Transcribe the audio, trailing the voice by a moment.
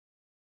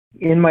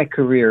In my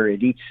career,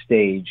 at each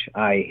stage,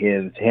 I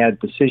have had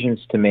decisions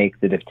to make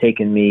that have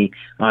taken me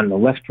on the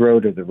left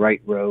road or the right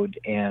road.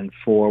 And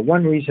for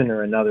one reason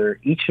or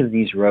another, each of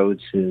these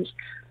roads has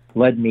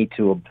led me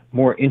to a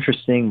more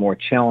interesting, more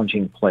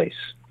challenging place.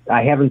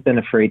 I haven't been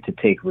afraid to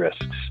take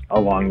risks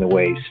along the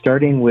way,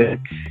 starting with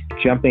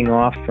jumping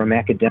off from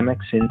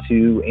academics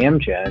into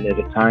Amgen at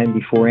a time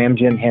before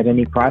Amgen had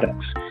any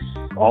products.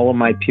 All of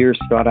my peers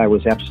thought I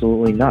was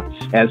absolutely nuts,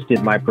 as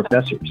did my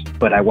professors,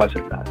 but I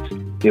wasn't nuts.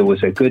 It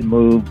was a good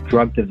move,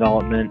 drug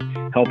development,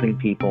 helping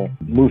people,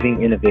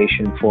 moving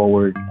innovation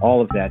forward. All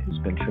of that has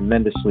been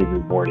tremendously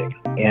rewarding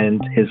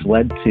and has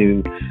led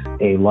to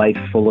a life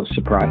full of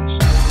surprise.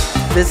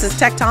 This is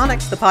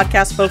Tonics, the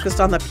podcast focused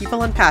on the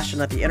people and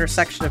passion at the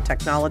intersection of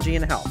technology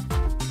and health.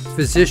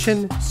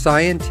 Physician,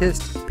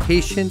 scientist,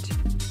 patient,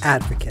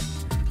 advocate.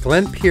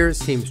 Glenn Pierce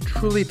seems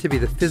truly to be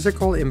the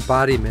physical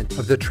embodiment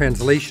of the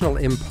translational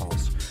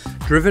impulse,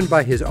 driven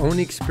by his own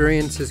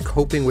experiences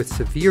coping with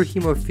severe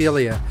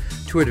hemophilia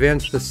to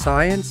advance the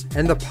science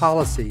and the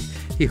policy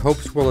he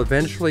hopes will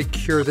eventually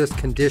cure this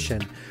condition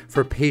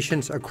for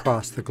patients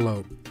across the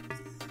globe.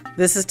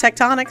 This is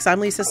Tectonics.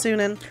 I'm Lisa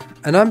Sunin.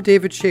 And I'm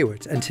David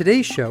Shaywitz, and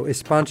today's show is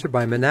sponsored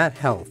by Manat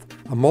Health,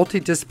 a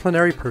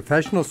multidisciplinary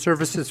professional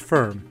services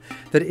firm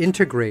that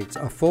integrates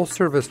a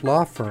full-service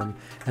law firm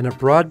and a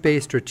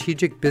broad-based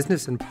strategic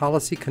business and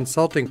policy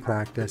consulting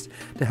practice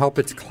to help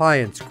its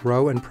clients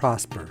grow and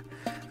prosper.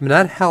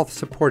 Manat Health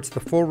supports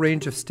the full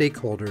range of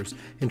stakeholders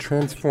in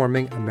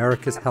transforming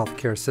America's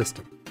healthcare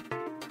system.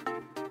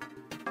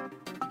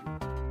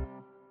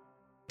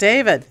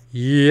 David.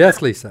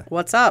 Yes, Lisa.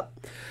 What's up?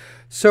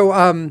 So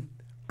I'm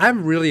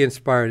really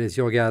inspired, as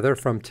you'll gather,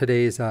 from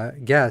today's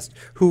guest,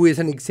 who is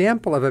an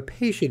example of a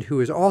patient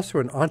who is also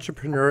an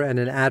entrepreneur and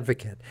an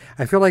advocate.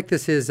 I feel like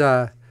this is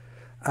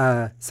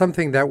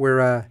something that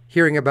we're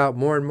hearing about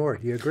more and more.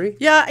 Do you agree?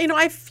 Yeah,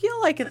 I feel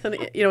like in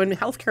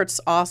healthcare,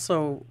 it's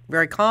also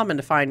very common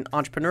to find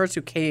entrepreneurs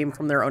who came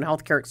from their own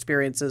healthcare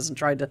experiences and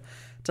tried to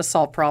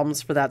solve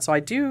problems for that. So I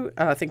do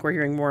think we're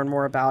hearing more and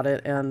more about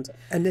it. And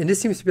this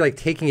seems to be like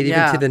taking it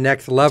even to the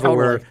next level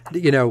totally.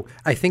 Where,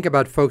 I think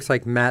about folks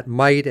like Matt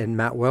Might and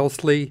Matt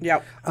Wellesley,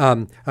 yep.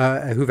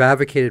 Who've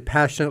advocated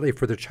passionately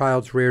for the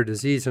child's rare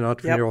disease in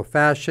entrepreneurial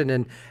fashion.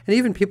 And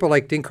even people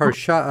like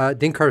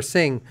Dinkar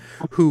Singh,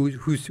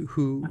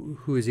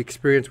 whose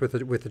experience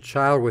with a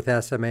child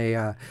with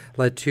SMA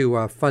led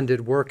to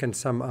funded work and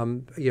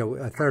some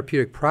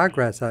therapeutic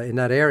progress in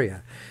that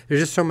area. There's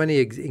just so many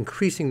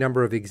increasing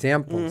number of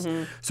examples.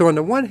 Mm-hmm. So on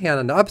the one hand,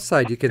 on the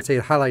upside, you can say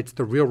it highlights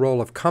the real role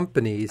of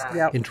companies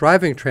in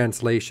driving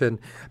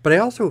translation. But I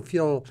also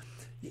feel,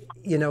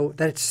 that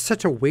it's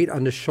such a weight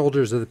on the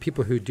shoulders of the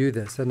people who do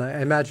this. And I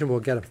imagine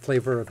we'll get a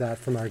flavor of that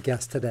from our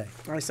guest today.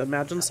 I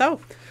imagine so.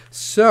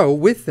 So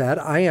with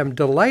that, I am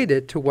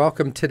delighted to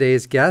welcome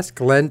today's guest,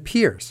 Glenn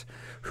Pierce,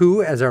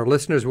 who, as our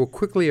listeners will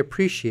quickly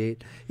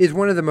appreciate, is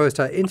one of the most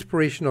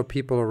inspirational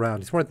people around.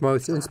 He's one of the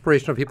most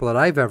inspirational people that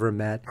I've ever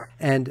met.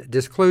 And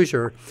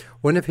disclosure,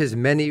 one of his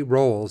many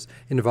roles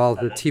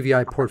involved with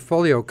TVI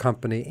portfolio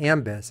company,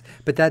 Ambis,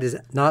 but that is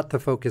not the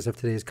focus of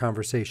today's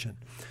conversation.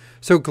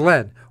 So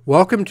Glenn,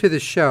 welcome to the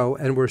show,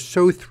 and we're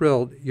so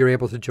thrilled you're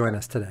able to join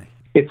us today.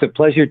 It's a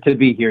pleasure to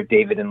be here,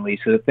 David and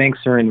Lisa. Thanks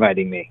for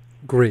inviting me.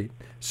 Great.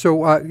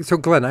 So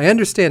Glenn, I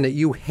understand that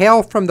you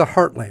hail from the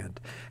heartland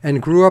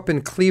and grew up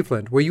in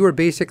Cleveland, where you were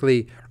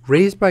basically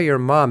raised by your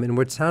mom in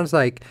what sounds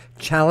like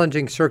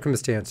challenging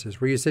circumstances,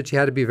 where you said she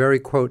had to be very,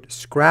 quote,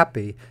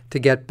 scrappy to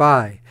get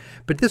by.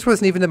 But this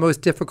wasn't even the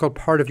most difficult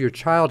part of your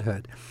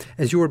childhood,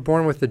 as you were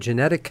born with a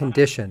genetic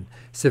condition,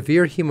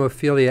 severe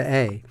hemophilia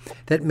A,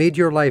 that made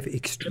your life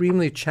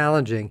extremely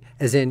challenging,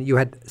 as in you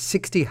had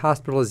 60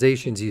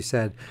 hospitalizations, you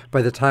said,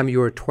 by the time you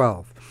were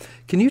 12.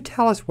 Can you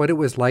tell us what it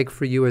was like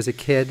for you as a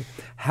kid?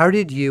 How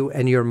did you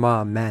and your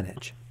mom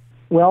manage?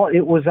 Well,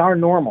 it was our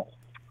normal.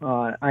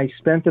 I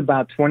spent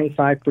about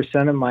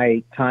 25% of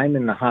my time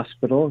in the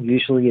hospital,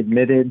 usually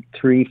admitted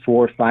 3,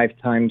 4, 5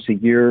 times a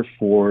year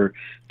for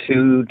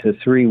 2 to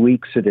 3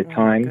 weeks at a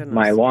time.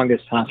 My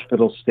longest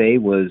hospital stay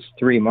was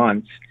 3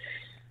 months.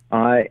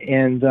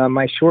 And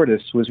my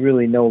shortest was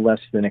really no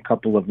less than a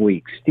couple of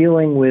weeks,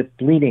 dealing with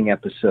bleeding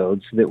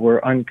episodes that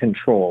were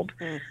uncontrolled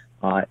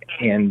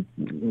and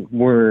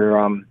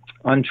were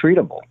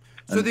untreatable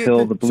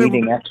until the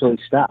bleeding actually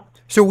stopped.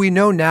 So we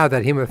know now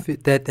that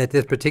that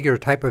this particular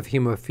type of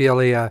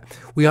hemophilia,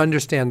 we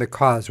understand the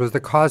cause. Was the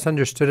cause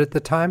understood at the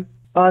time?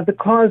 The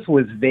cause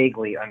was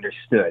vaguely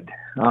understood.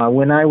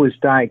 When I was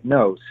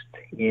diagnosed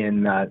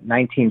in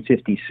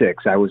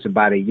 1956, I was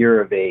about a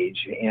year of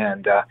age,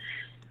 and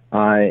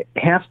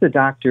half the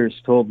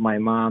doctors told my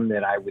mom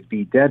that I would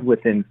be dead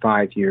within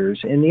 5 years,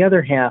 and the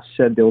other half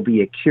said there'll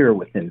be a cure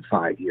within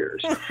 5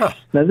 years.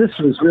 Now, this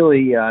was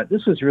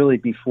really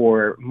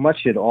before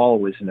much at all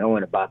was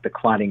known about the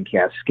clotting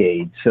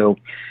cascade. So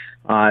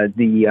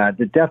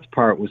the death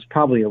part was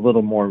probably a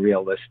little more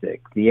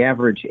realistic. The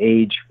average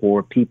age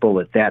for people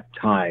at that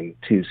time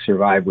to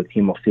survive with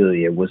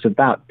hemophilia was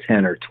about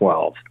 10 or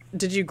 12.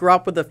 Did you grow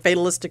up with a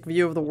fatalistic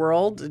view of the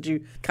world? Did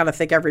you kind of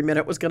think every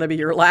minute was going to be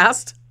your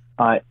last?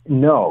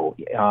 No,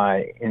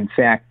 in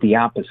fact, the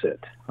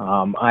opposite.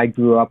 I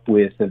grew up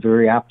with a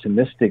very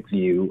optimistic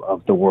view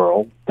of the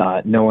world,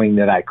 knowing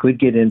that I could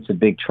get into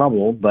big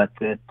trouble, but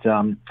that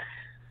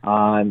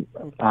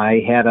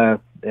I had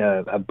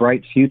a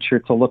bright future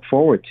to look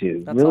forward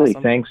to. That's really,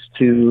 awesome. thanks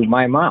to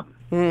my mom.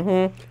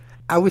 Mm-hmm.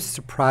 I was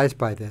surprised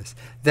by this,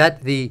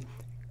 that the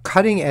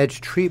cutting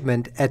edge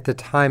treatment at the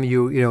time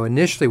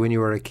initially when you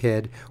were a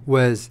kid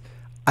was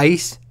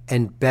ice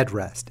and bed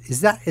rest.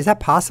 Is that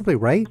possibly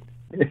right?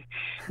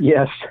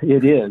 Yes,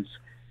 it is.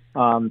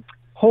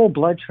 Whole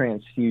blood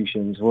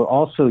transfusions were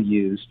also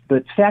used,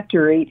 but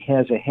factor VIII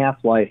has a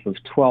half-life of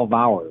 12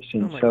 hours.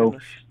 And so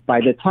goodness.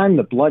 by the time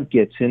the blood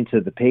gets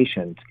into the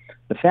patient,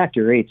 the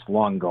factor VIII's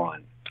long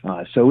gone.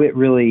 So it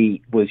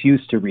really was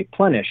used to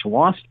replenish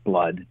lost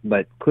blood,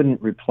 but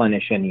couldn't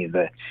replenish any of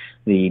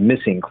the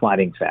missing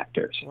clotting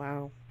factors.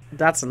 Wow.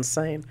 That's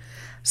insane.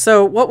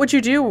 So what would you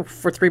do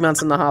for 3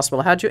 months in the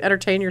hospital? How'd you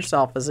entertain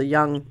yourself as a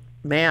young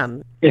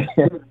man?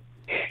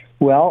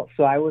 Well,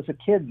 so I was a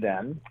kid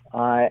then.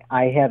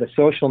 I had a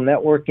social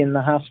network in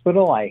the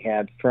hospital. I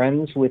had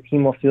friends with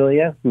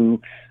hemophilia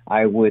who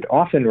I would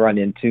often run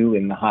into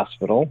in the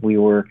hospital. We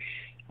were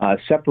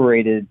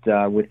separated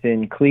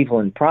within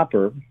Cleveland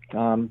proper,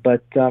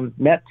 but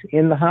met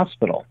in the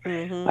hospital.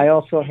 Mm-hmm. I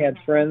also had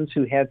friends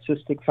who had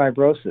cystic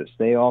fibrosis.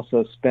 They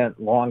also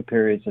spent long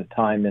periods of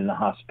time in the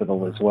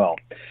hospital as well.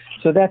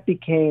 So that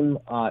became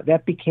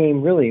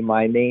really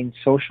my main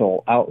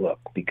social outlook,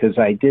 because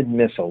I did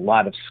miss a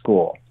lot of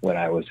school when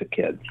I was a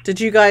kid.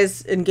 Did you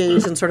guys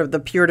engage in sort of the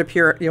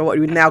peer-to-peer, what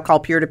we now call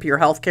peer-to-peer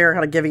healthcare,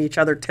 kind of giving each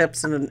other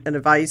tips and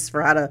advice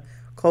for how to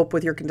cope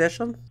with your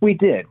condition? We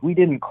did. We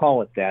didn't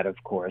call it that, of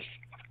course.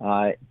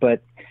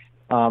 But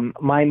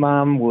my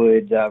mom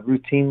would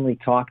routinely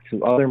talk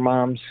to other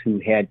moms who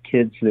had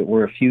kids that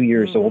were a few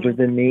years older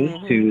than me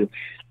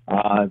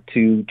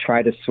to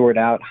try to sort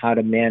out how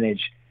to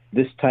manage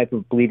this type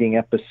of bleeding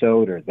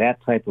episode or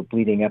that type of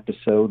bleeding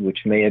episode,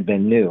 which may have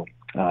been new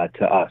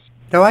to us.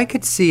 Now, I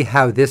could see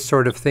how this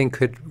sort of thing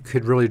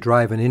could really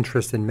drive an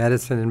interest in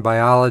medicine and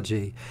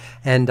biology.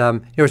 And,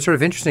 it's sort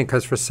of interesting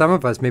because for some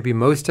of us, maybe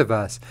most of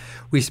us,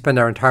 we spend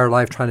our entire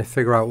life trying to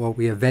figure out what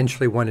we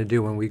eventually want to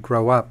do when we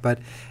grow up. But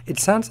it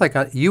sounds like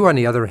you, on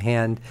the other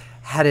hand,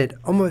 had it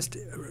almost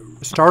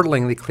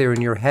startlingly clear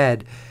in your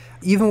head,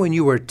 even when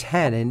you were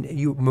 10, and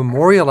you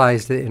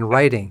memorialized it in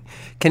writing.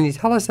 Can you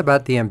tell us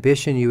about the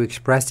ambition you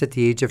expressed at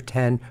the age of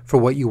 10 for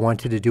what you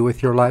wanted to do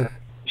with your life?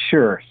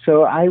 Sure.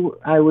 So I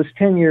was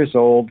 10 years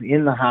old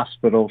in the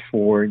hospital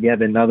for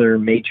yet another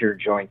major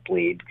joint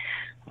bleed,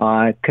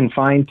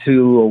 confined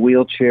to a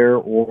wheelchair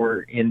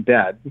or in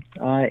bed.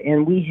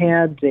 And we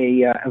had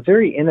a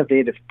very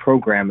innovative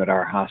program at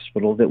our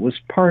hospital that was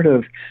part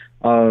of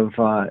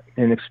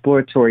an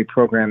exploratory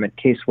program at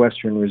Case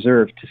Western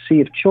Reserve to see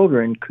if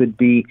children could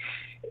be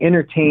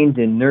entertained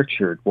and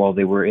nurtured while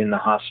they were in the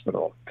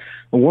hospital.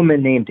 A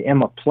woman named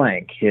Emma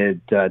Plank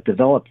had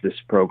developed this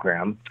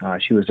program.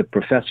 She was a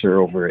professor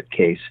over at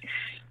Case.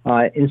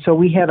 And so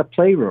we had a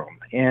playroom,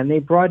 and they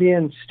brought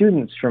in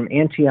students from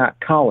Antioch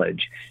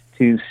College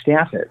to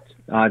staff it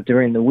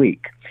during the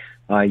week.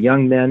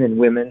 Young men and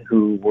women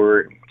who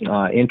were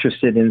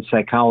interested in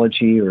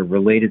psychology or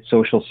related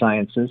social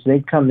sciences,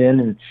 they'd come in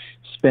and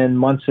spend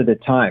months at a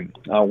time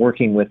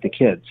working with the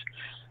kids.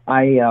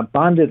 I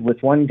bonded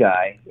with one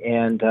guy,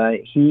 and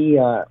he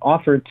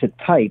offered to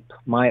type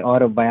my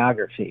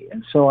autobiography.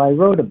 And so I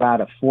wrote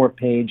about a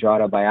 4-page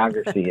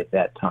autobiography at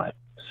that time,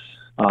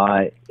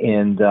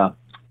 and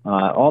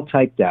all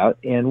typed out.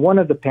 And one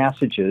of the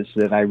passages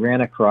that I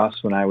ran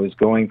across when I was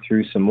going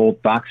through some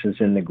old boxes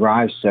in the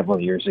garage several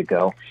years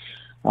ago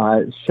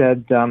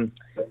said,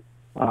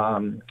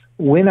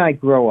 when I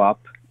grow up,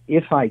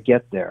 if I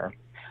get there,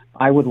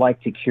 I would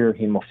like to cure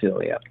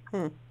hemophilia.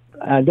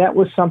 That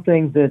was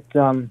something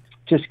that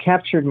just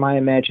captured my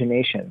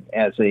imagination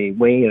as a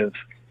way of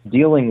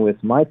dealing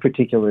with my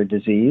particular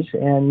disease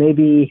and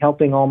maybe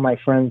helping all my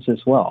friends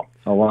as well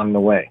along the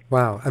way.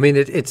 Wow. I mean,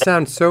 it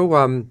sounds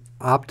so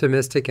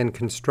optimistic and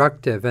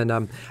constructive. And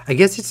I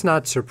guess it's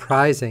not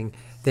surprising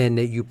then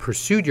that you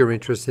pursued your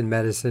interest in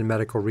medicine and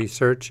medical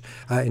research,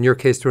 in your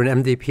case through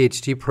an MD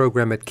PhD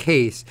program at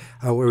Case,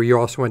 where you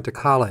also went to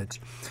college.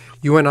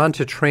 You went on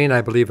to train,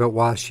 I believe, at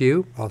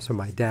WashU, also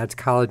my dad's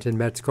college and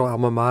med school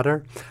alma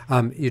mater.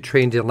 You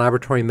trained in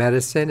laboratory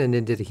medicine and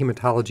then did a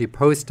hematology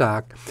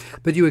postdoc,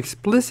 but you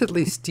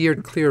explicitly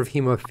steered clear of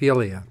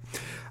hemophilia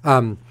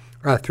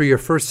through your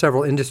first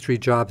several industry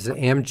jobs at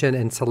Amgen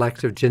and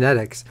Selective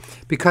Genetics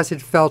because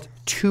it felt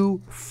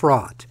too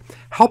fraught.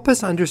 Help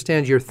us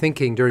understand your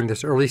thinking during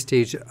this early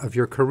stage of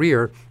your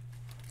career,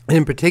 and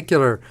in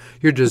particular,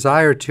 your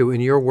desire to,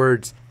 in your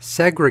words,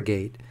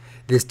 segregate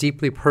this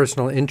deeply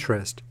personal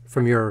interest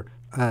from your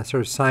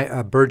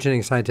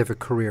burgeoning scientific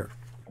career.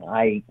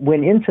 I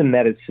went into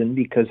medicine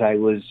because I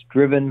was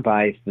driven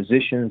by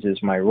physicians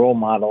as my role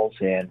models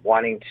and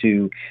wanting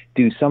to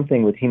do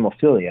something with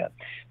hemophilia.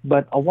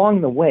 But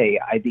along the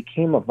way, I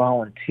became a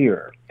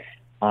volunteer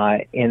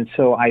And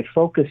so I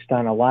focused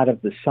on a lot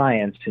of the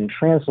science and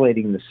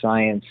translating the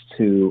science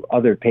to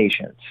other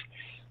patients.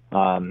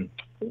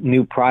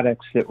 New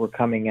products that were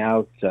coming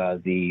out,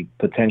 the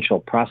potential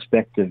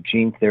prospect of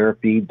gene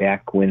therapy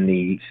back when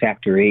the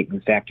factor 8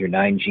 and factor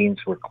 9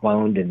 genes were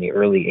cloned in the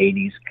early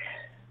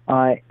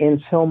 80s.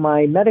 And so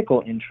my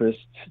medical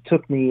interests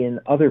took me in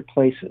other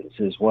places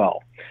as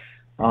well.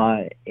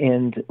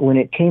 And when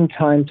it came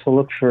time to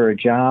look for a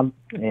job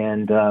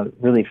and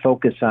really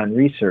focus on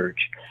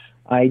research,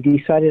 I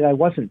decided I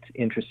wasn't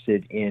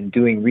interested in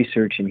doing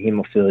research in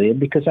hemophilia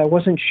because I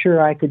wasn't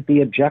sure I could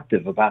be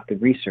objective about the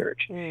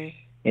research.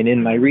 And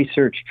in my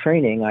research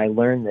training, I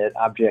learned that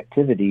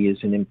objectivity is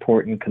an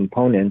important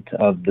component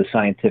of the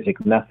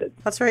scientific method.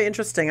 That's very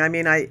interesting. I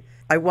mean,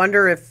 I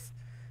wonder if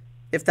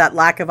that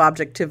lack of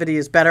objectivity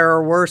is better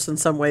or worse in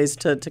some ways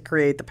to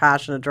create the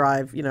passion to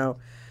drive,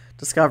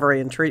 discovery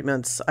and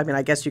treatments. I mean,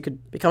 I guess you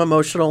could become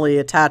emotionally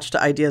attached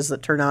to ideas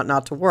that turn out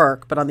not to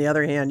work, but on the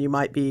other hand, you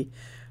might be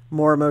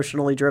more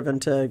emotionally driven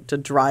to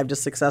drive to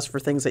success for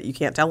things that you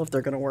can't tell if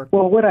they're going to work.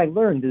 Well, what I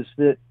learned is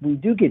that we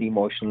do get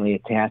emotionally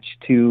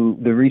attached to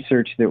the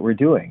research that we're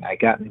doing. I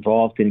got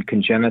involved in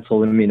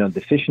congenital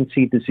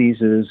immunodeficiency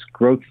diseases,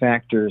 growth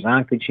factors,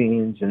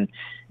 oncogenes, and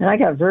I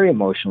got very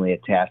emotionally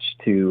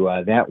attached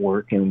to that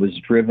work and was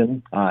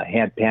driven,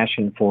 had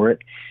passion for it.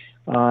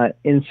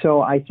 And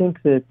so I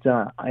think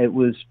that it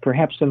was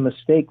perhaps a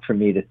mistake for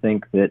me to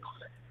think that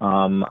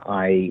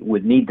I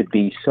would need to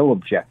be so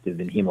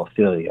objective in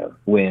hemophilia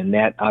when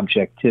that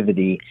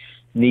objectivity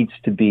needs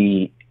to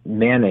be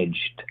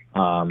managed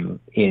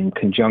in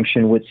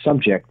conjunction with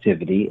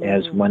subjectivity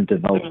as one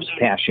develops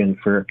passion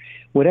for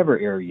whatever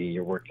area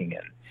you're working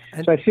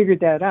in. So I figured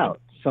that out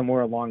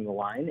somewhere along the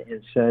line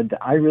and said,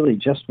 I really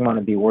just want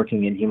to be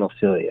working in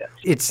hemophilia.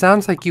 It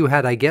sounds like you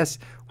had, I guess,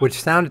 which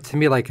sounded to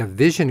me like a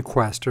vision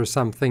quest or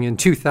something in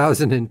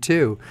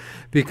 2002,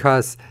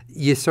 because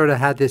you sort of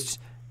had this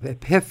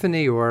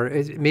epiphany, or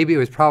maybe it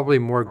was probably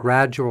more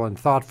gradual and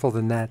thoughtful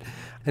than that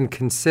and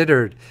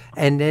considered.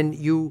 And then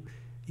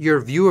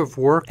your view of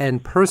work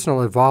and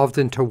personal evolved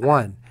into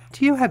one.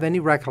 Do you have any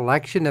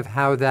recollection of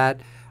how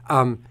that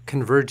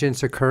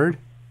convergence occurred?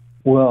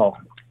 Well,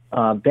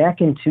 back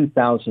in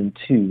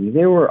 2002,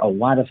 there were a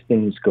lot of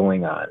things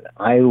going on.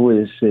 I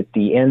was at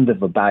the end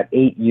of about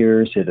 8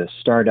 years at a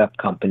startup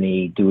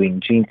company doing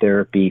gene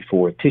therapy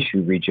for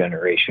tissue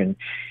regeneration,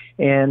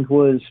 and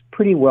was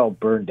pretty well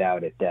burned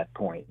out at that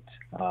point.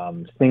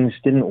 Things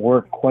didn't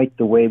work quite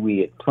the way we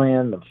had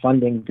planned. The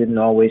funding didn't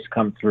always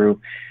come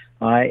through,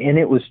 and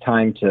it was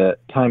time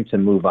to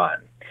move on.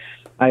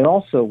 I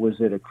also was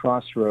at a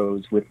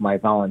crossroads with my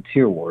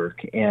volunteer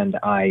work, and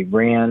I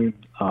ran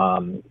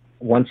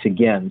once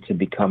again to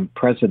become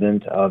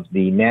president of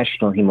the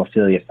National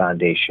Hemophilia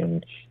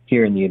Foundation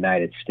here in the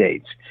United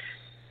States.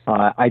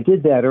 I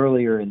did that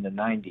earlier in the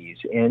 90s,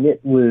 and it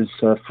was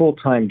a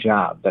full-time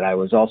job, but I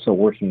was also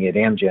working at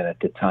Amgen at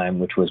the time,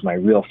 which was my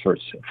real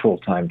first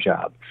full-time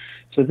job.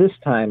 So this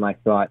time I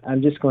thought,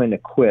 I'm just going to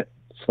quit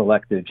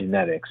selective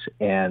genetics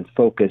and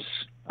focus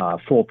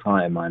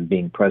full-time on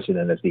being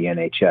president of the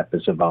NHF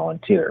as a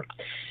volunteer.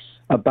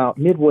 About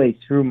midway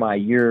through my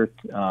year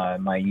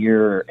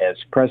as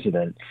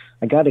president,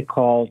 I got a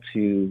call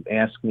to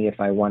ask me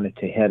if I wanted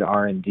to head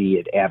R&D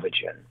at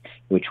Avogen,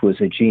 which was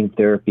a gene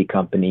therapy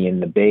company in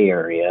the Bay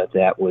Area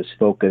that was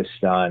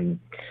focused on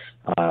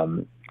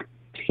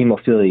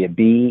hemophilia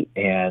B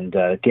and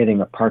getting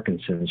a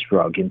Parkinson's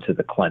drug into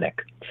the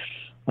clinic.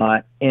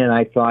 And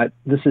I thought,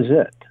 this is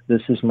it.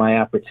 This is my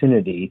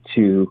opportunity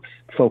to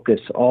focus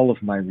all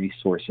of my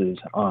resources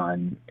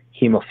on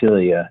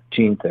hemophilia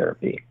gene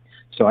therapy.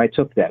 So I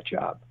took that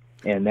job,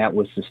 and that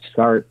was the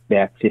start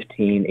back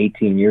 15,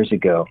 18 years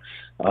ago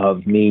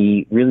of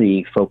me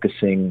really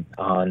focusing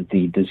on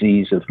the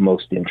disease of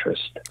most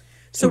interest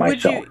to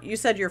myself. You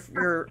said your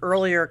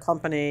earlier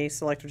company,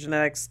 Selective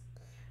Genetics,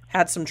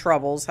 had some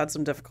troubles, had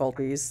some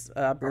difficulties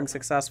being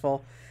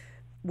successful.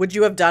 Would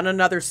you have done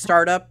another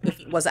startup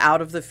if it was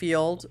out of the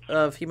field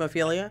of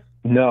hemophilia?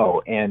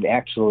 No, and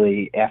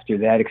actually, after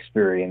that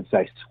experience,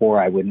 I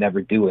swore I would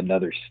never do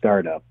another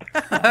startup,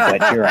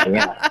 but here I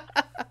am.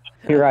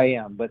 Here I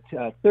am, but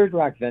Third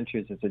Rock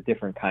Ventures is a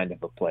different kind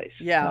of a place.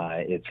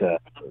 Yeah,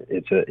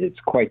 it's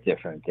quite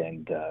different,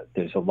 and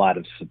there's a lot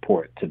of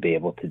support to be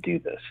able to do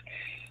this.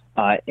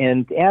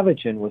 And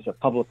Avogen was a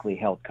publicly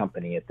held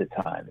company at the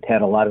time. It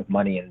had a lot of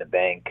money in the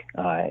bank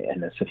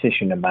and a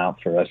sufficient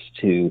amount for us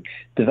to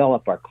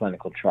develop our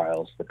clinical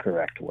trials the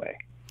correct way.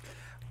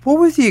 What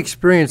was the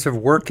experience of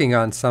working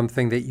on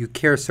something that you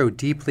care so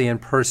deeply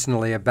and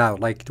personally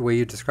about, like the way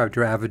you described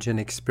your Avogen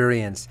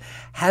experience?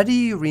 How do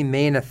you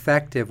remain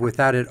effective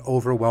without it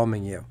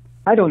overwhelming you?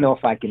 I don't know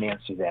if I can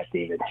answer that,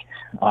 David.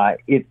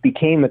 It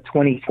became a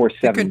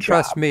 24/7 job. You can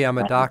trust me. I'm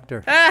a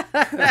doctor.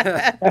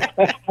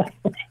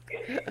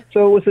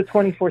 So it was a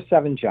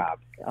 24/7 job.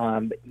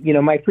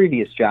 My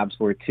previous jobs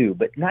were too,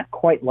 but not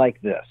quite like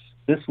this.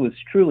 This was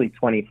truly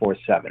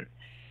 24/7.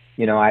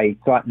 I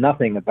thought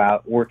nothing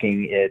about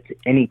working at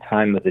any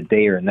time of the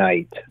day or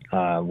night,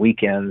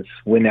 weekends,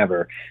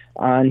 whenever,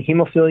 on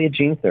hemophilia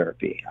gene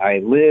therapy. I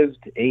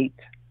lived, ate,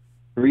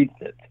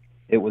 breathed it.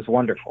 It was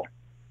wonderful.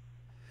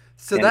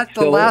 So that's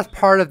the last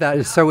part of that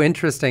is so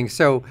interesting.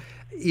 So,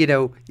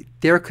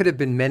 there could have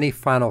been many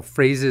final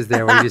phrases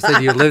there where you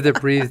said you lived it,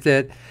 breathed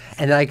it,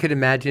 and I could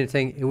imagine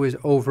saying it was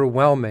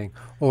overwhelming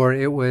or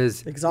it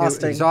was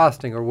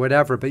exhausting or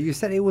whatever. But you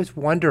said it was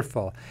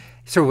wonderful.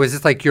 So was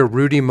this like your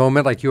Rudy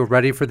moment, like you were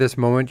ready for this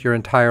moment your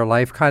entire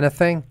life kind of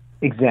thing?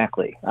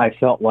 Exactly. I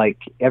felt like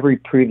every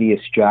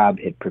previous job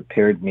had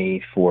prepared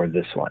me for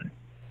this one.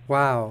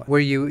 Wow.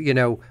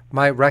 Where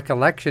my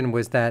recollection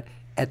was that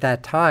at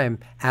that time,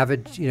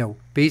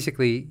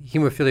 basically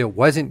hemophilia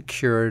wasn't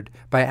cured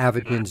by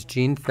Avogen's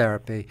gene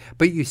therapy,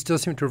 but you still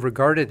seem to have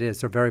regarded it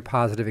as a very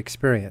positive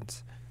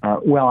experience.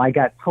 Well, I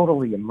got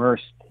totally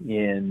immersed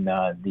in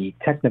the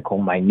technical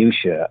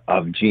minutia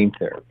of gene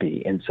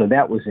therapy, and so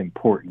that was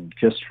important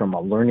just from a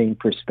learning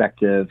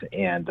perspective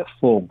and a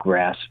full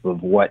grasp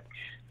of what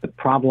the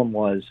problem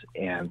was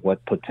and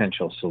what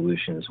potential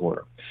solutions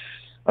were.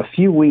 A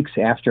few weeks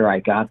after I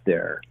got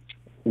there,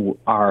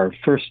 our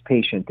first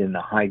patient in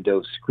the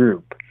high-dose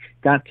group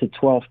got to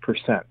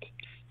 12%.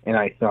 And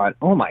I thought,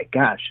 oh, my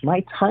gosh,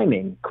 my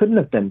timing couldn't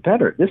have been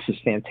better. This is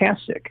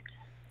fantastic.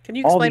 Can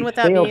you explain what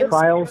that means?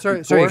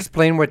 Sorry,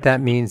 explain what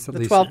that means. The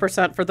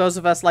 12% for those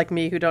of us like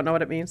me who don't know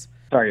what it means.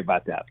 Sorry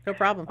about that. No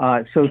problem.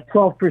 So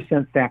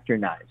 12% factor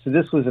 9. So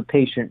this was a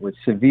patient with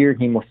severe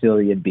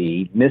hemophilia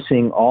B,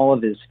 missing all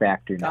of his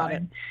factor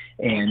 9.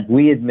 And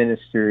we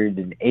administered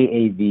an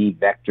AAV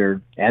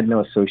vector,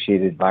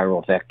 adeno-associated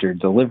viral vector,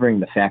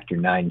 delivering the factor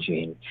 9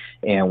 gene.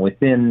 And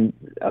within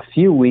a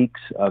few weeks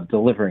of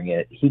delivering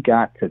it, he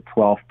got to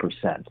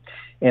 12%.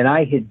 And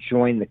I had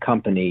joined the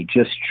company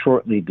just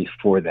shortly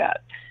before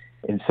that.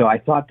 And so I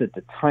thought that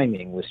the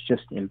timing was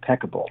just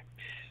impeccable.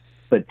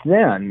 But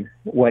then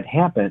what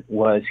happened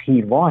was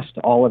he lost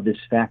all of his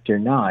factor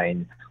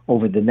 9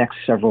 over the next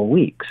several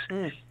weeks.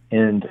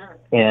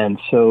 And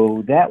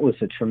so that was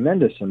a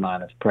tremendous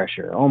amount of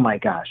pressure. Oh, my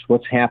gosh,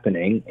 what's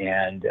happening?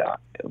 And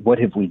what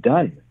have we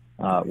done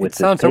with this?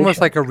 It sounds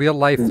almost like a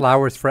real-life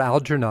Flowers for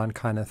Algernon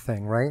kind of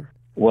thing, right?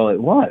 Well,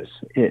 it was.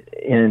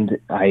 And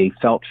I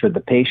felt for the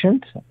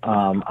patient.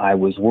 I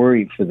was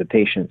worried for the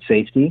patient's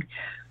safety.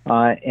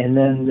 And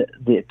then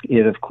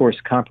it, of course,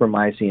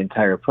 compromised the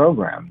entire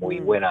program. We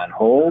went on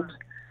hold,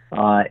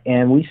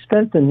 and we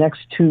spent the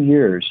next 2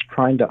 years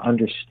trying to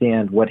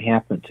understand what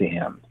happened to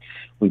him.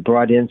 We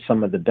brought in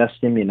some of the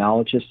best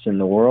immunologists in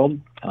the world,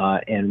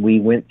 and we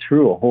went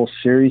through a whole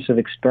series of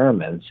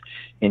experiments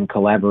in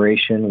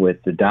collaboration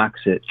with the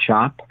docs at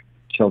CHOP,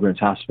 Children's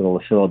Hospital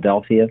of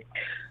Philadelphia,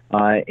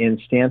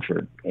 and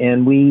Stanford.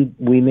 And we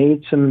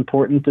made some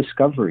important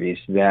discoveries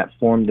that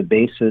formed the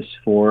basis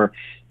for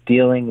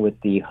dealing with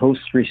the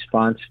host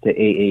response to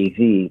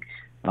AAV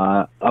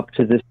up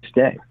to this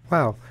day.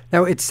 Wow.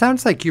 Now, it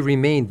sounds like you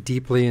remain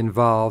deeply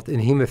involved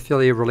in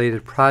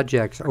hemophilia-related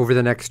projects over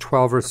the next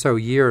 12 or so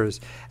years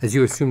as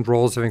you assumed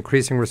roles of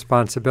increasing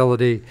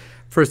responsibility,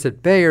 first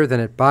at Bayer, then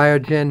at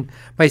Biogen.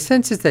 My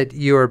sense is that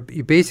you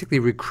basically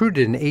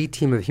recruited an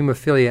A-team of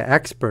hemophilia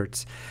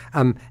experts,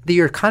 that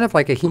you're kind of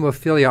like a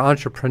hemophilia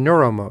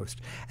entrepreneur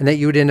almost, and that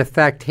you would, in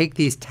effect, take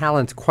these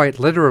talents quite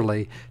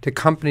literally to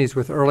companies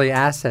with early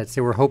assets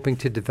they were hoping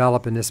to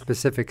develop in this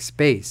specific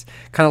space,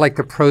 kind of like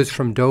the pros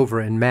from Dover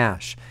and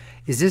MASH.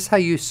 Is this how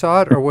you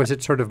saw it, or was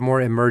it sort of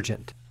more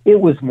emergent? It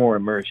was more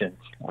emergent.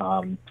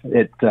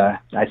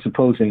 I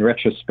suppose, in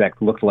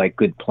retrospect, looked like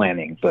good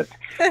planning, but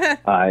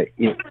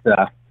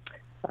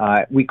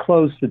we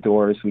closed the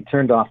doors. We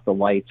turned off the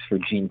lights for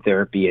gene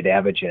therapy at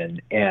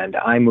Avogen, and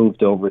I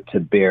moved over to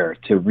Bayer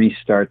to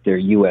restart their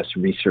U.S.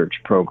 research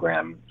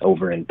program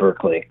over in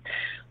Berkeley.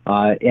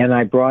 And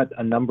I brought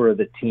a number of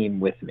the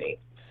team with me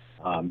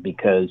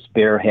because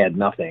Bayer had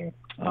nothing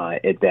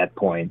at that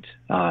point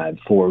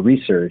for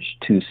research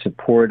to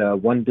support a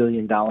 $1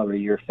 billion a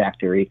year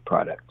factor VIII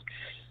product.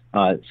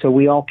 So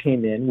we all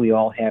came in. We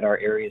all had our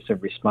areas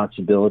of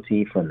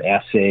responsibility, from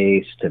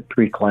assays to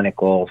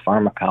preclinical,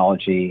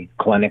 pharmacology,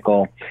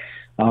 clinical,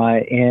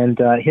 and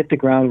hit the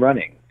ground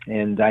running.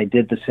 And I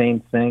did the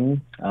same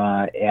thing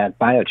at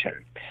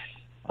Biogen.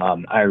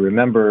 I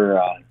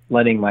remember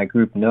letting my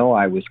group know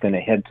I was going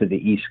to head to the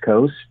East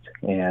Coast,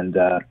 and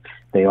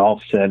they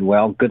all said,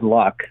 well, good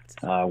luck.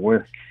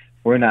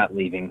 We're not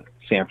leaving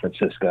San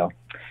Francisco.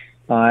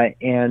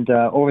 And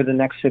over the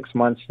next 6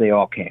 months, they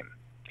all came.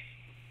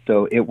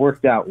 So it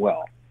worked out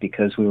well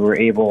because we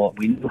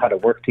knew how to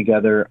work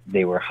together.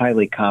 They were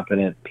highly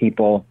competent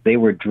people. They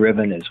were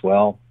driven as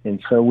well.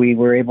 And so we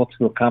were able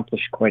to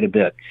accomplish quite a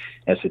bit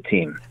as a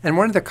team. And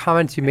one of the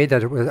comments you made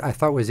that I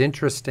thought was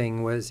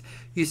interesting was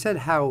you said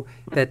how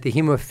that the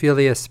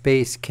hemophilia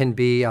space can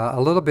be a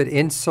little bit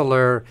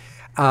insular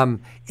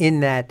in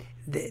that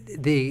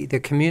the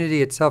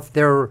community itself,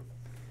 they're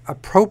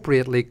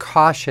appropriately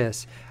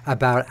cautious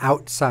about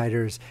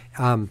outsiders,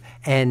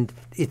 and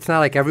it's not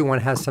like everyone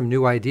has some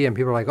new idea and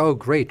people are like, oh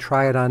great,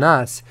 try it on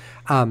us.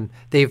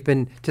 They've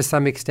been to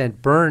some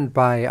extent burned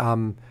by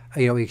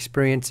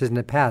experiences in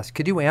the past.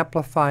 Could you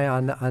amplify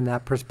on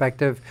that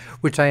perspective,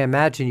 which I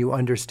imagine you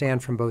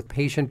understand from both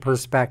patient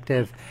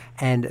perspective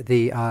and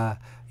the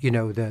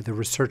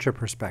researcher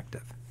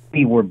perspective?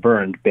 We were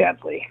burned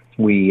badly.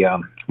 We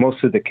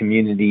most of the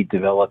community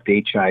developed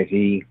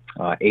HIV,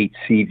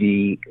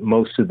 HCV.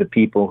 Most of the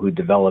people who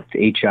developed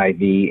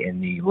HIV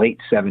in the late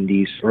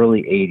 70s,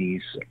 early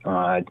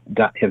 80s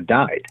have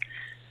died.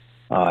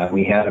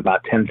 We had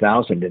about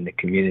 10,000 in the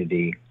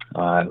community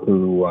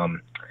who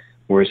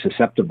were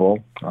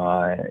susceptible,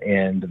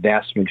 and the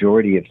vast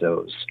majority of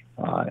those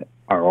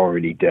are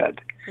already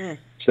dead.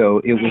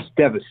 So it was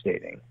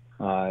devastating.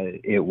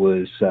 It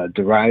was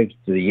derived,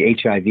 the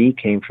HIV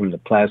came from the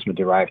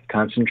plasma-derived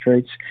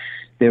concentrates.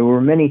 There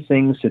were many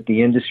things that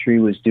the industry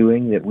was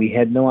doing that we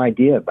had no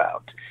idea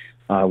about.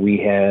 We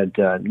had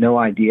no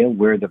idea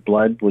where the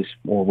blood was,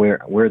 or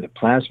where the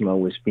plasma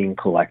was being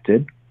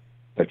collected,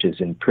 such as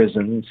in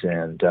prisons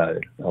and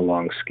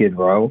along Skid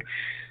Row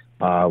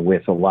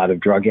with a lot of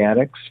drug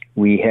addicts.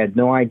 We had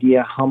no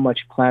idea how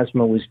much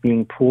plasma was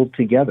being pooled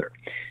together.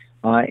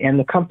 And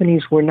the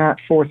companies were not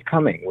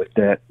forthcoming with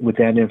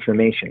that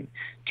information.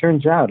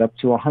 Turns out up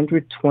to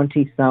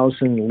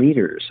 120,000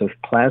 liters of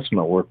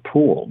plasma were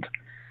pooled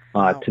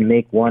to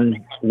make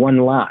one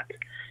lot.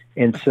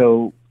 And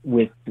so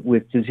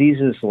with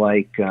diseases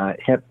like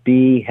Hep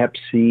B, Hep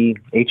C,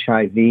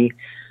 HIV,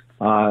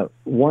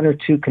 one or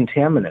two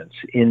contaminants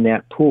in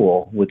that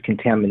pool would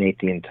contaminate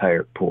the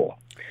entire pool.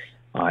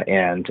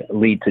 And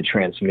lead to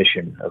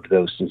transmission of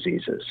those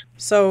diseases.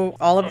 So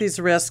all of these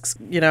risks,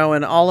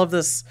 and all of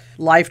this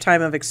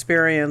lifetime of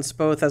experience,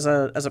 both as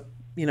a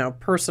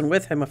person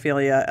with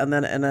hemophilia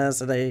and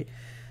as an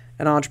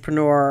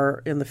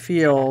entrepreneur in the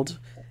field,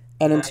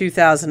 and in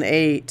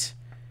 2008,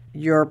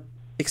 your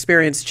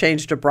experience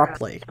changed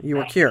abruptly. You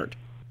were cured.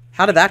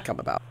 How did that come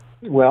about?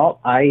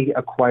 Well, I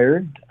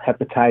acquired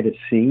hepatitis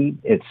C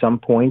at some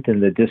point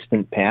in the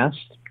distant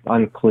past.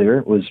 Unclear.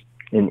 It was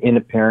an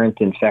inapparent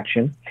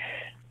infection.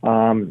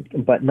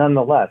 But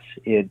nonetheless,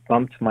 it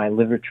bumped my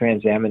liver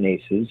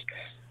transaminases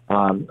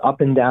up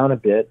and down a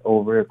bit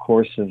over a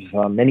course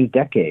of many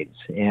decades.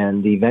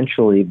 And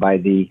eventually, by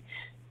the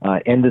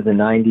end of the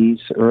 90s,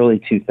 early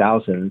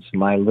 2000s,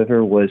 my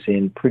liver was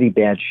in pretty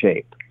bad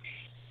shape.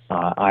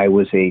 I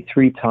was a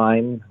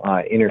 3-time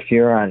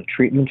interferon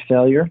treatment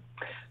failure,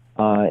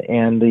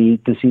 and the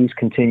disease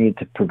continued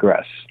to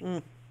progress.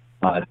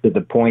 To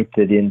the point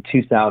that in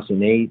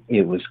 2008,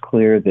 it was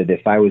clear that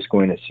if I was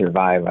going to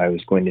survive, I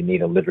was going to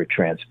need a liver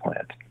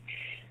transplant.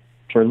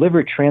 For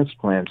liver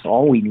transplants,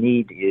 all we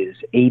need is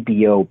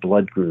ABO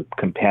blood group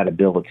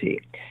compatibility.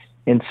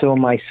 And so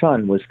my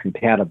son was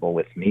compatible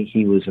with me.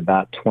 He was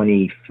about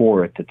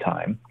 24 at the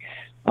time.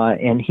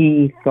 And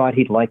he thought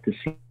he'd like to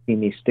see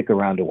me stick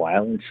around a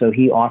while. And so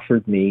he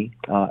offered me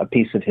a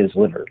piece of his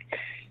liver.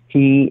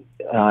 He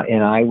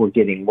and I were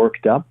getting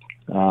worked up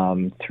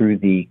through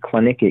the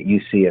clinic at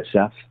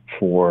UCSF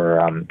for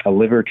a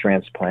liver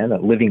transplant, a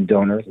living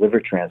donor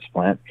liver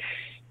transplant,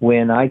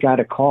 when I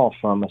got a call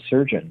from a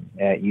surgeon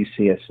at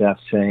UCSF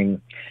saying,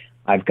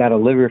 "I've got a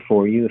liver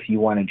for you if you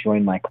want to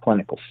join my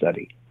clinical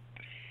study."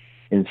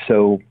 And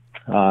so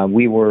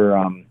we were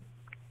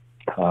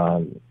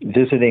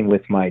visiting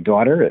with my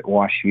daughter at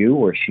WashU,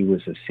 where she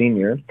was a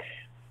senior.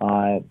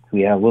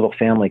 We had a little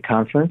family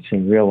conference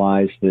and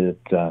realized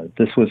that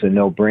this was a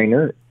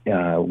no-brainer.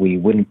 We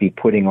wouldn't be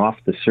putting off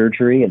the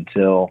surgery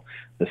until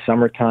the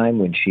summertime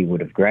when she would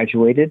have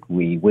graduated.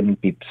 We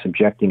wouldn't be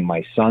subjecting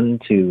my son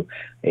to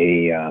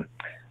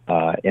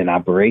an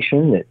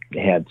operation that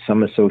had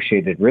some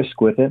associated risk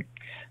with it.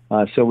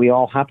 So we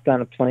all hopped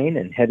on a plane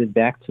and headed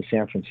back to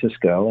San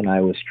Francisco, and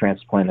I was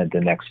transplanted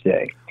the next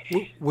day.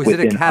 Was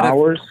Within it a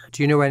hours?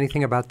 Do you know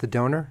anything about the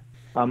donor?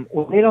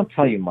 Well, they don't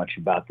tell you much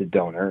about the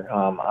donor.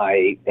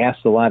 I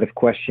asked a lot of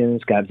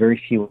questions, got very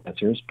few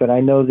answers, but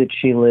I know that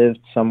she lived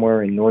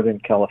somewhere in Northern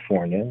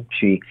California.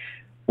 She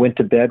went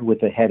to bed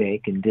with a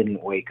headache and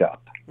didn't wake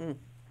up.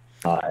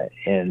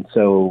 And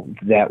so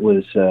that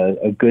was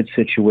a good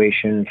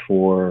situation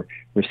for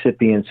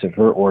recipients of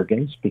her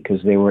organs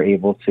because they were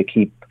able to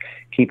keep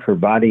her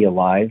body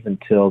alive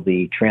until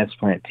the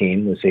transplant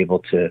team was able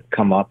to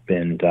come up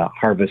and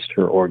harvest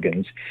her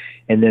organs.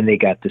 And then they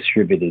got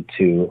distributed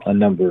to a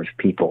number of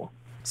people.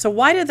 So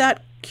why did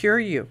that cure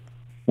you?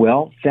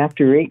 Well,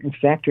 factor 8 and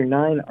factor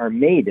 9 are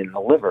made in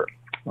the liver.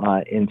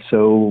 And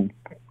so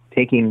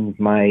taking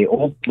my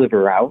old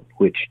liver out,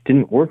 which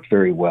didn't work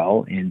very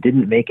well and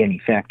didn't make any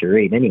factor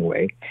 8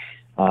 anyway,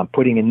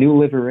 putting a new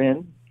liver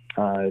in,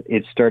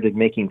 it started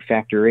making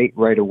factor 8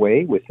 right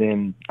away.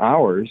 Within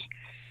hours,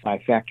 my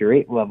factor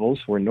 8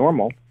 levels were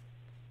normal.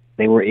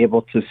 They were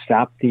able to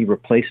stop the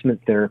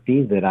replacement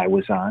therapy that I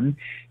was on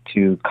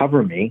to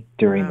cover me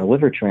during the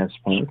liver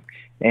transplant,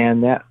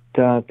 and that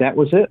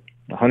was it.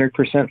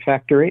 100%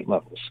 factor 8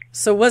 levels.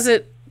 So was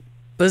it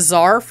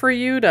bizarre for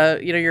you to,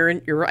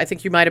 you're I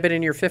think you might have been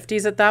in your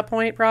 50s at that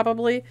point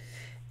probably,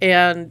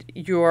 and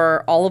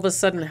you're all of a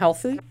sudden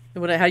healthy?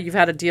 How you've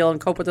had to deal and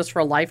cope with this for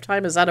a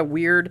lifetime? Is that a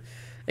weird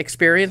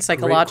experience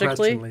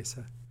psychologically? Great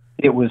question, Lisa.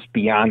 It was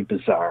beyond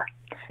bizarre.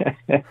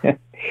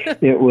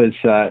 it was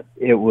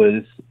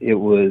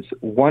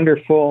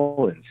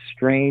wonderful and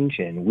strange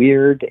and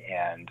weird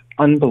and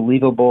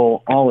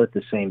unbelievable all at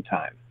the same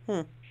time.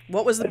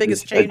 What was the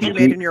biggest change you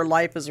made in your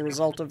life as a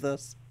result of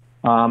this?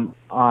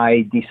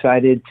 I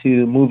decided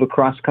to move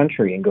across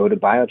country and go to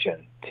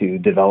Biogen to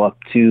develop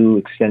 2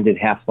 extended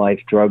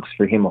half-life drugs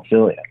for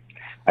hemophilia.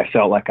 I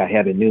felt like I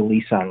had a new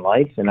lease on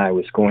life, and I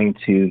was going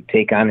to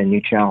take on a new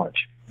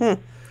challenge.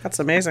 That's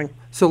amazing.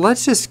 So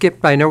let's just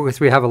skip, I know because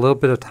we have a little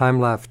bit of time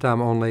left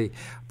only,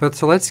 but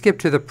so let's skip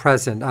to the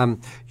present.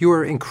 You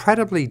are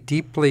incredibly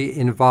deeply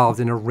involved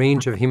in a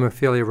range of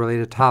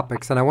hemophilia-related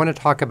topics, and I want to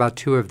talk about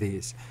 2 of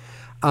these.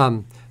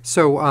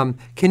 So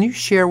can you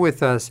share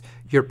with us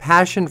your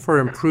passion for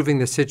improving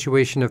the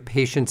situation of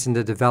patients in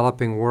the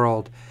developing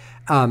world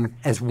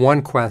as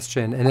one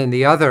question, and then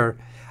the other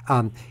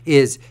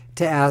is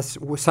to ask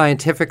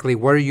scientifically,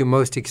 what are you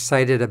most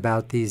excited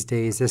about these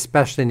days,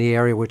 especially in the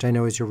area which I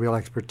know is your real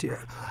expertise,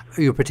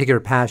 your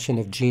particular passion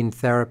of gene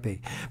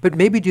therapy. But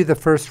maybe do the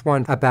first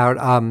one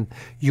about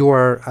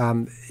your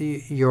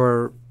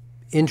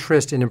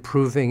interest in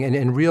improving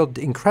and real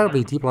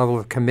incredibly deep level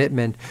of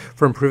commitment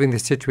for improving the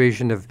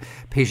situation of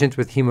patients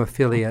with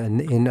hemophilia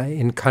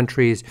in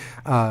countries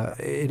that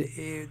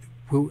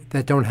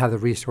don't have the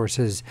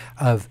resources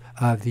of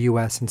the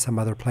U.S. and some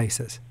other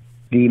places.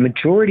 The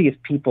majority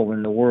of people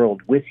in the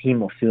world with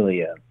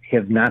hemophilia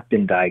have not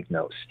been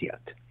diagnosed yet.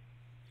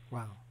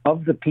 Wow.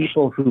 Of the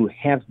people who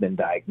have been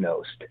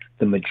diagnosed,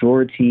 the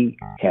majority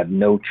have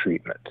no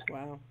treatment.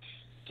 Wow.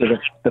 So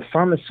the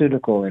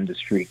pharmaceutical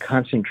industry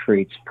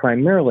concentrates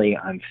primarily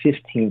on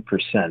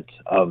 15%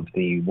 of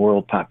the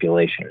world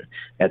population.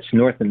 That's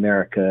North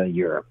America,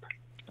 Europe,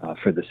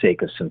 for the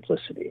sake of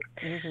simplicity.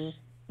 Mm-hmm.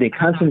 They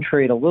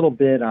concentrate a little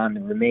bit on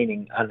the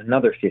remaining, on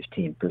another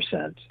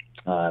 15%.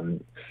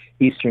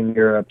 Eastern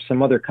Europe,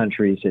 some other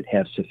countries that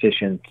have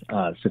sufficient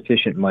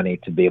money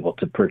to be able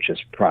to purchase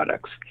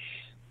products.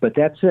 But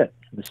that's it.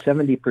 The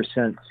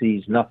 70%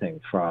 sees nothing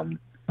from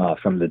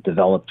the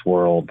developed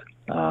world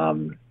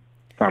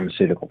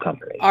pharmaceutical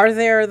companies. Are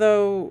there,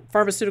 though,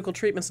 pharmaceutical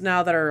treatments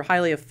now that are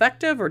highly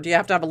effective, or do you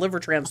have to have a liver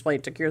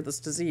transplant to cure this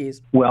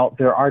disease? Well,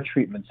 there are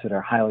treatments that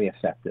are highly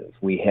effective.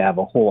 We have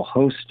a whole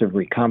host of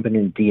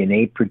recombinant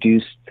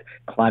DNA-produced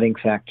clotting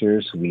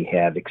factors. We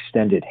have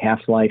extended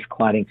half-life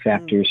clotting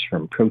factors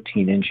from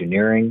protein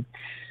engineering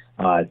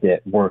that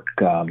work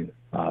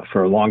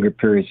for longer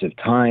periods of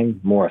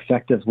time, more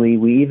effectively.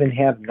 We even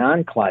have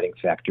non-clotting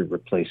factor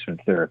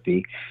replacement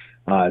therapy,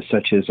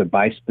 such as a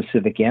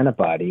bispecific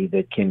antibody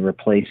that can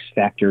replace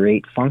factor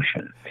VIII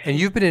function. And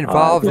you've been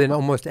involved in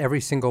almost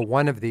every single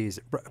one of these,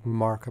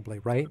 remarkably,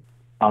 right?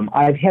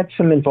 I've had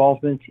some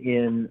involvement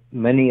in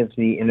many of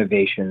the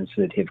innovations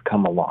that have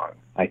come along.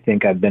 I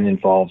think I've been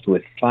involved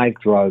with 5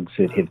 drugs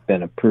that have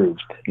been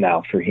approved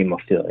now for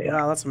hemophilia.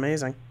 Wow, that's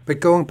amazing.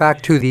 But going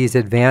back to these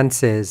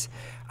advances,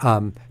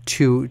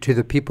 to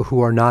the people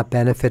who are not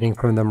benefiting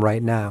from them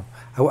right now,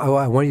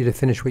 I want you to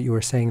finish what you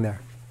were saying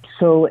there.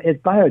 So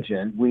at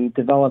Biogen, we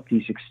developed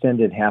these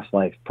extended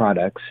half-life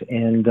products,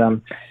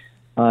 and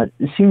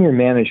senior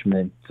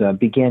management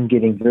began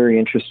getting very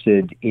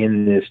interested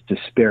in this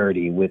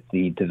disparity with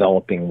the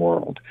developing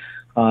world.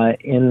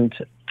 And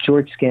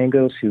George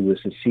Scangos, who was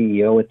the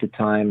CEO at the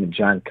time, and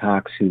John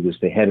Cox, who was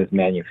the head of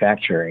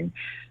manufacturing,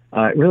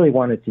 really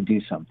wanted to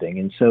do something.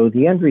 And so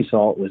the end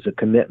result was a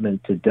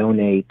commitment to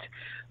donate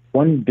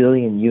 1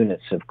 billion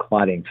units of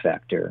clotting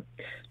factor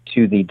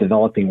to the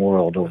developing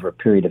world over a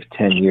period of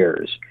 10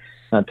 years.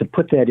 To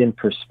put that in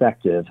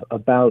perspective,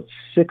 about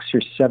 6 or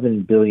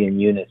 7 billion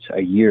units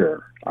a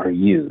year are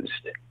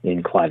used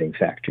in clotting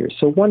factors.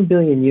 So 1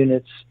 billion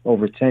units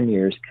over 10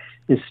 years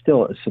is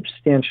still a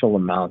substantial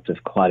amount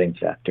of clotting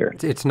factor.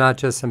 It's not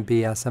just some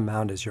BS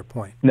amount, is your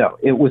point? No,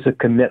 it was a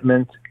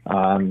commitment.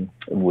 It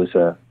was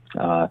a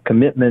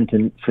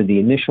commitment for the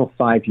initial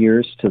 5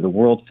 years to the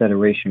World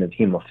Federation of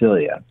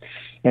Hemophilia.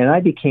 And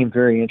I became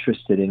very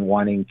interested in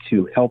wanting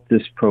to help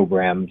this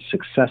program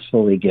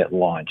successfully get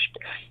launched.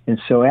 And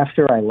so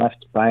after I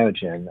left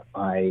Biogen,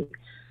 I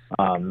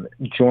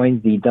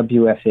joined the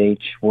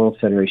WFH, World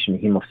Federation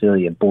of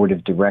Hemophilia Board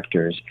of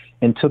Directors,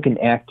 and took an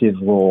active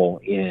role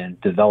in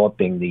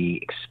developing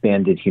the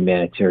expanded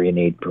humanitarian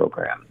aid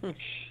program.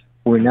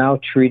 We're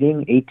now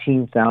treating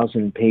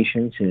 18,000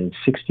 patients in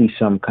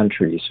 60-some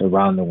countries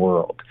around the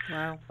world.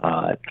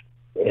 Wow.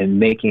 And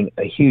making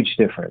a huge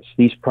difference.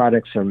 These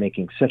products are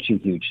making such a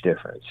huge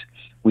difference.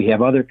 We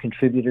have other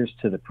contributors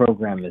to the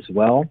program as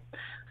well.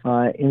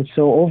 And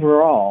so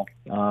overall,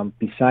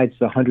 besides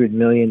the 100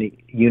 million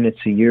units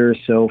a year or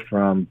so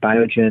from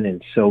Biogen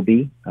and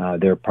Sobi,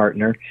 their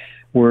partner,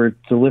 we're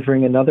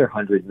delivering another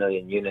 100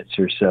 million units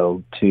or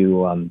so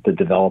to the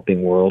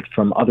developing world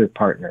from other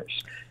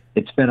partners.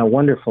 It's been a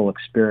wonderful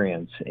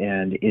experience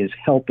and is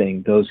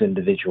helping those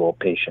individual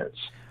patients.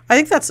 I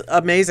think that's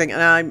amazing,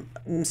 and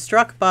I'm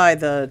struck by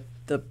the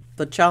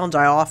challenge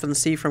I often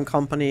see from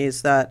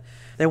companies that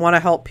they want to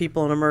help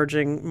people in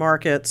emerging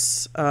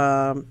markets,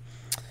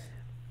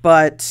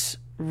 but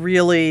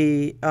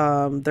really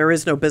there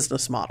is no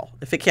business model.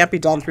 If it can't be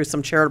done through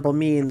some charitable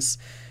means,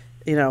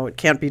 it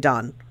can't be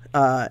done,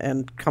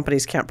 and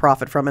companies can't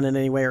profit from it in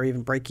any way or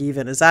even break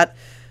even. Is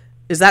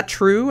that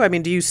true? I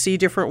mean, do you see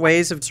different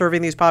ways of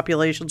serving these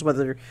populations,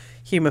 whether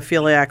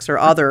hemophiliacs or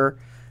other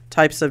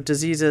types of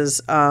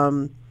diseases,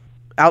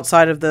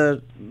 outside of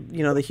the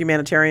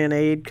humanitarian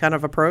aid kind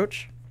of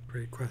approach?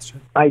 Great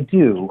question. I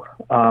do,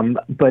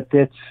 but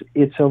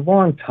it's a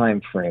long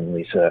time frame,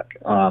 Lisa.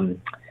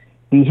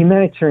 The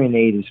humanitarian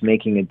aid is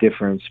making a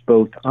difference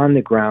both on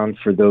the ground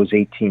for those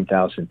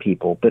 18,000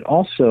 people, but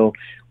also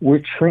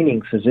we're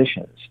training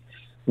physicians.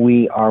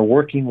 We are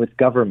working with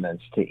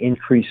governments to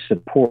increase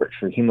support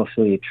for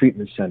hemophilia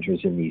treatment centers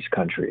in these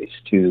countries,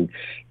 to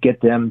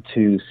get them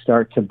to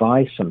start to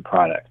buy some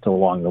product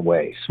along the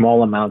way,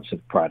 small amounts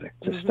of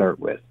product to start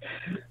with.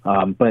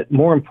 But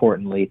more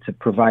importantly, to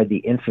provide the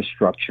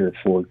infrastructure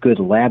for good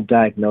lab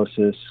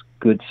diagnosis,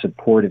 good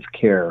supportive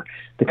care,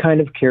 the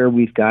kind of care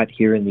we've got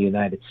here in the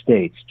United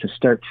States, to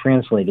start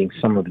translating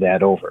some of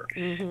that over.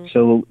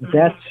 So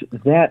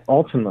that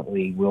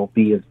ultimately will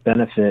be of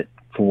benefit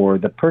for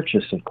the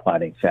purchase of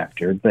clotting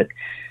factor,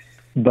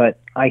 but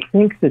I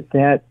think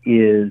that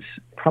is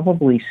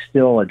probably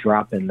still a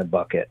drop in the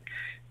bucket.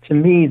 To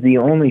me, the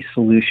only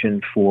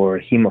solution for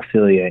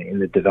hemophilia in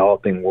the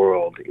developing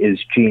world is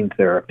gene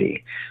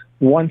therapy.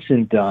 Once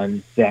and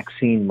done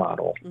vaccine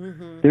model.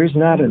 There's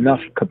not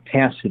enough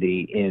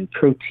capacity in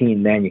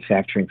protein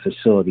manufacturing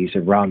facilities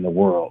around the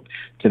world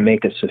to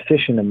make a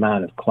sufficient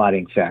amount of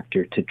clotting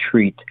factor to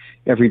treat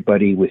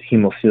everybody with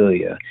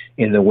hemophilia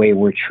in the way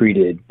we're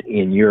treated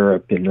in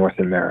Europe and North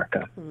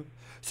America.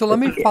 So let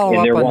me follow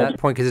up on that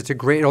point, because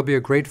it'll be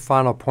a great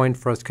final point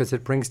for us, because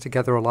it brings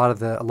together a lot of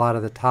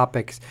the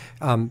topics.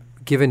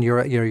 Given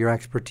your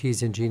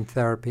expertise in gene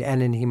therapy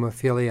and in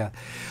hemophilia,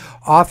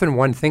 often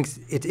one thinks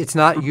it's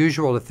not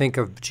usual to think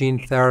of gene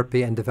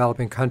therapy and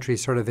developing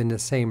countries sort of in the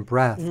same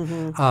breath.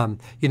 And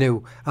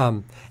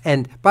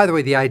by the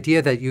way, the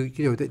idea that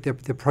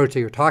the approach that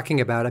you're talking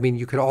about, I mean,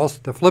 you could also,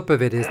 the flip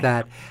of it is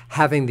that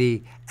having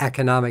the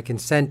economic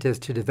incentives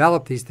to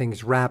develop these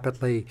things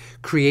rapidly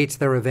creates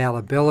their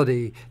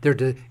availability,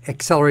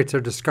 accelerates their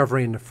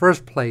discovery in the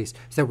first place,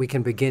 so that we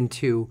can begin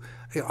to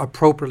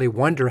appropriately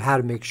wonder how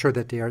to make sure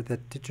that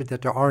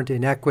there aren't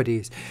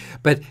inequities.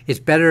 But it's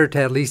better to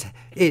at least,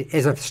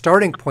 as a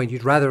starting point,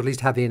 you'd rather at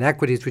least have the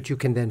inequities which you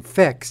can then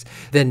fix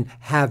than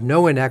have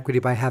no inequity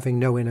by having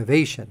no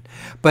innovation.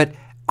 But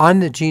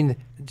on the gene,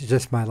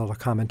 just my little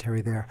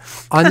commentary there,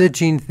 on the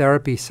gene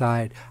therapy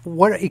side,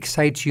 what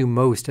excites you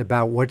most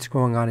about what's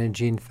going on in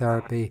gene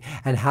therapy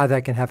and how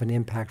that can have an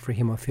impact for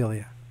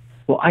hemophilia?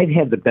 Well, I've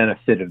had the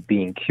benefit of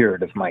being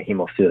cured of my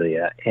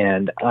hemophilia,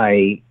 and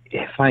I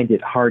find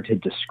it hard to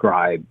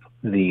describe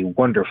the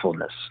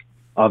wonderfulness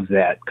of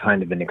that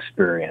kind of an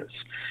experience.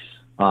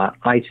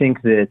 I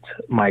think that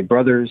my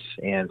brothers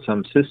and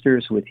some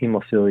sisters with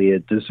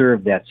hemophilia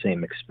deserve that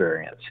same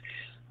experience.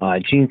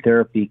 Gene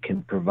therapy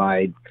can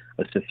provide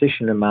a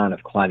sufficient amount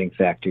of clotting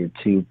factor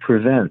to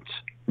prevent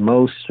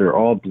most or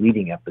all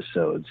bleeding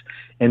episodes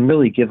and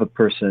really give a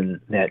person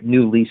that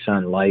new lease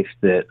on life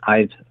that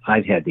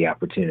I've had the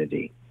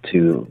opportunity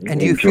to And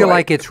do you enjoy. feel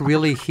like it's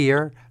really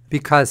here?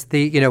 Because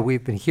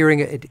we've been hearing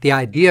it, the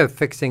idea of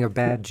fixing a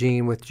bad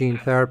gene with gene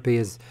therapy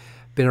has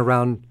been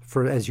around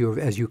for as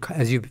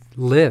you've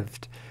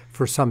lived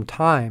for some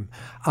time.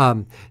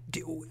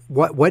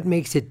 What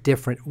makes it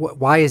different?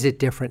 Why is it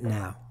different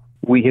now?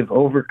 We have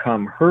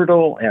overcome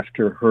hurdle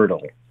after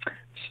hurdle,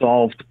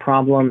 solved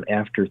problem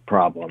after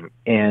problem,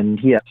 and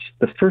yes,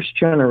 the first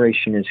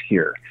generation is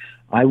here.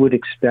 I would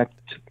expect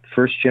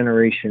first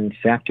generation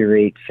factor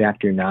 8,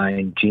 factor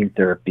 9 gene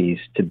therapies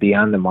to be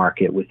on the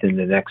market within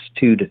the next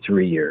 2 to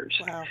 3 years.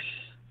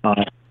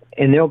 Wow.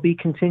 And there'll be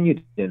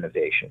continued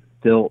innovation.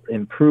 They'll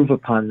improve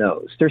upon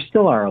those. There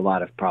still are a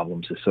lot of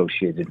problems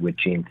associated with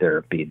gene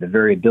therapy. The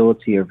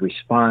variability of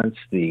response,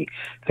 the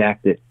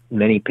fact that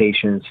many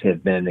patients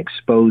have been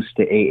exposed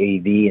to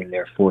AAV and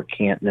therefore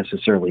can't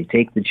necessarily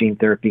take the gene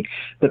therapy.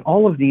 But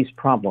all of these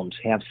problems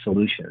have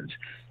solutions,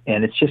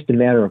 and it's just a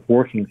matter of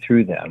working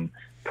through them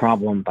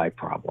problem by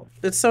problem.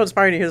 It's so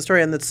inspiring to hear the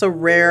story, and it's so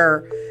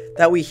rare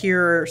that we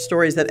hear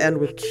stories that end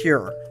with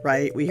cure,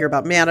 right? We hear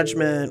about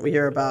management, we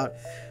hear about,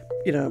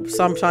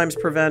 sometimes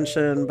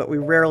prevention, but we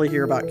rarely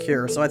hear about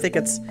cure. So I think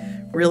it's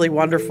really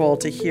wonderful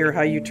to hear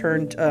how you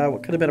turned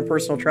what could have been a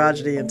personal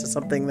tragedy into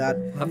something that...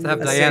 I'll have to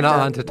have Diana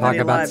on to talk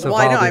about Sovaldi. Well,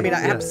 I know. I mean,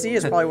 Hep C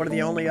is probably one of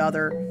the only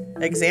other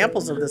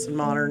examples of this in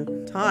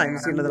modern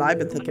times, that I've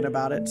been thinking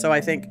about it. So I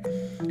think,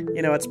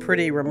 it's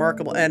pretty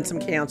remarkable. And some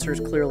cancers,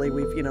 clearly,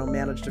 we've,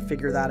 managed to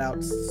figure that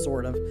out,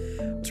 sort of.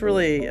 It's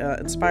really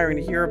inspiring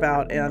to hear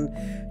about, and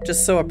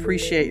just so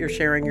appreciate your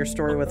sharing your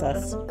story with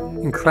us.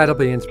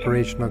 Incredibly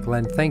inspirational,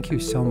 Glenn. Thank you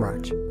so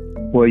much.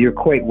 Well, you're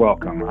quite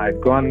welcome. I've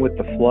gone with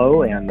the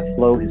flow, and the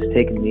flow has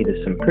taken me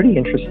to some pretty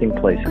interesting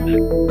places.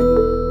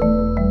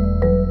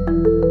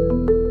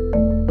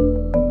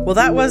 Well,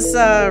 that was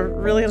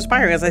really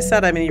inspiring. As I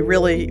said, I mean, you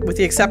really, with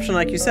the exception,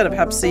 like you said, of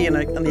Hep C and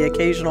the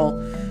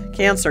occasional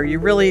cancer, you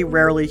really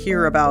rarely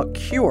hear about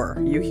cure.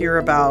 You hear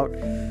about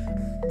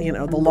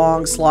the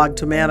long slog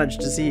to manage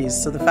disease.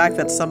 So the fact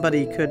that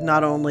somebody could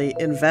not only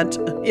invent,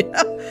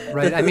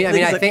 right. I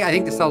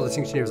think the cell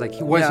distinction here was like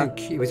he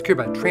was cured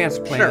by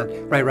transplant.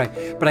 Sure. Right.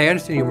 But I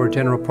understand your more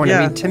general point.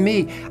 Yeah. I mean, to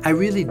me, I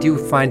really do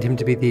find him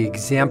to be the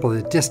example,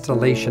 the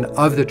distillation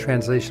of the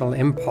translational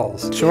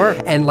impulse. Sure.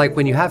 And like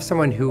when you have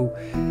someone who,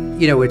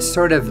 it's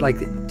sort of like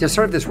there's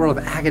sort of this world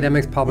of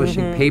academics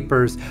publishing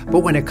papers, but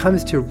when it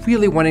comes to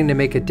really wanting to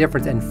make a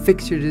difference and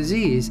fix your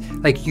disease,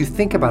 like you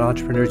think about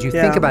entrepreneurs, you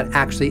think about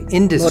actually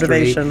industry,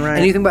 motivation, right?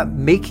 And you think about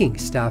making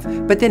stuff,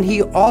 but then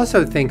he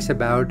also thinks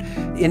about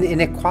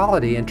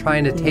inequality and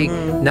trying to take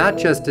not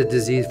just a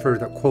disease for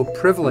the quote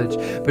privilege,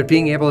 but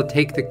being able to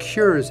take the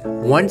cures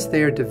once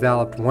they are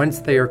developed, once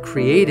they are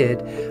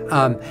created,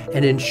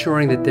 and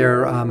ensuring that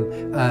they're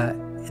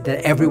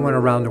that everyone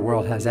around the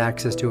world has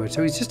access to it.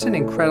 So he's just an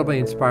incredibly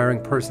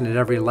inspiring person at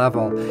every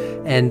level.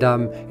 And,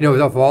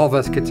 if all of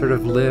us could sort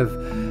of live,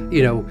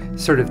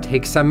 sort of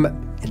take some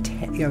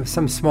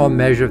small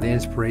measure of the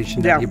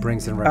inspiration that he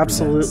brings and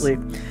represents.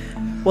 Absolutely.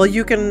 Well,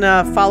 you can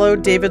follow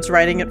David's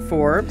writing at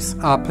Forbes.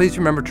 Please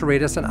remember to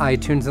rate us on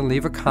iTunes and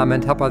leave a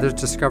comment. Help others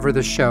discover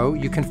the show.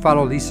 You can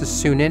follow Lisa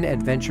Sunin at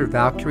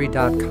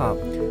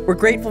VentureValkyrie.com. We're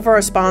grateful for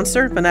our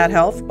sponsor, Manat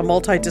Health, a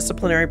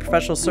multidisciplinary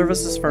professional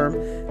services firm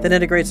that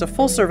integrates a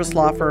full-service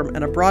law firm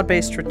and a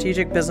broad-based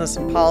strategic business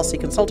and policy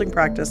consulting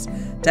practice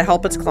to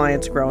help its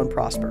clients grow and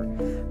prosper.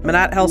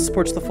 Manat Health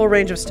supports the full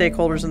range of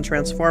stakeholders in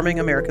transforming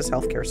America's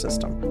healthcare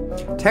system.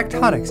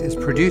 Tectonics is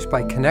produced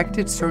by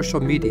Connected Social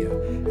Media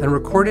and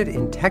recorded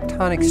in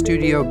Tectonic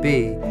Studio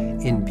B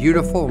in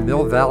beautiful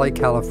Mill Valley,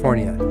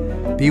 California.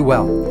 Be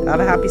well. Have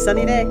a happy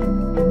sunny day.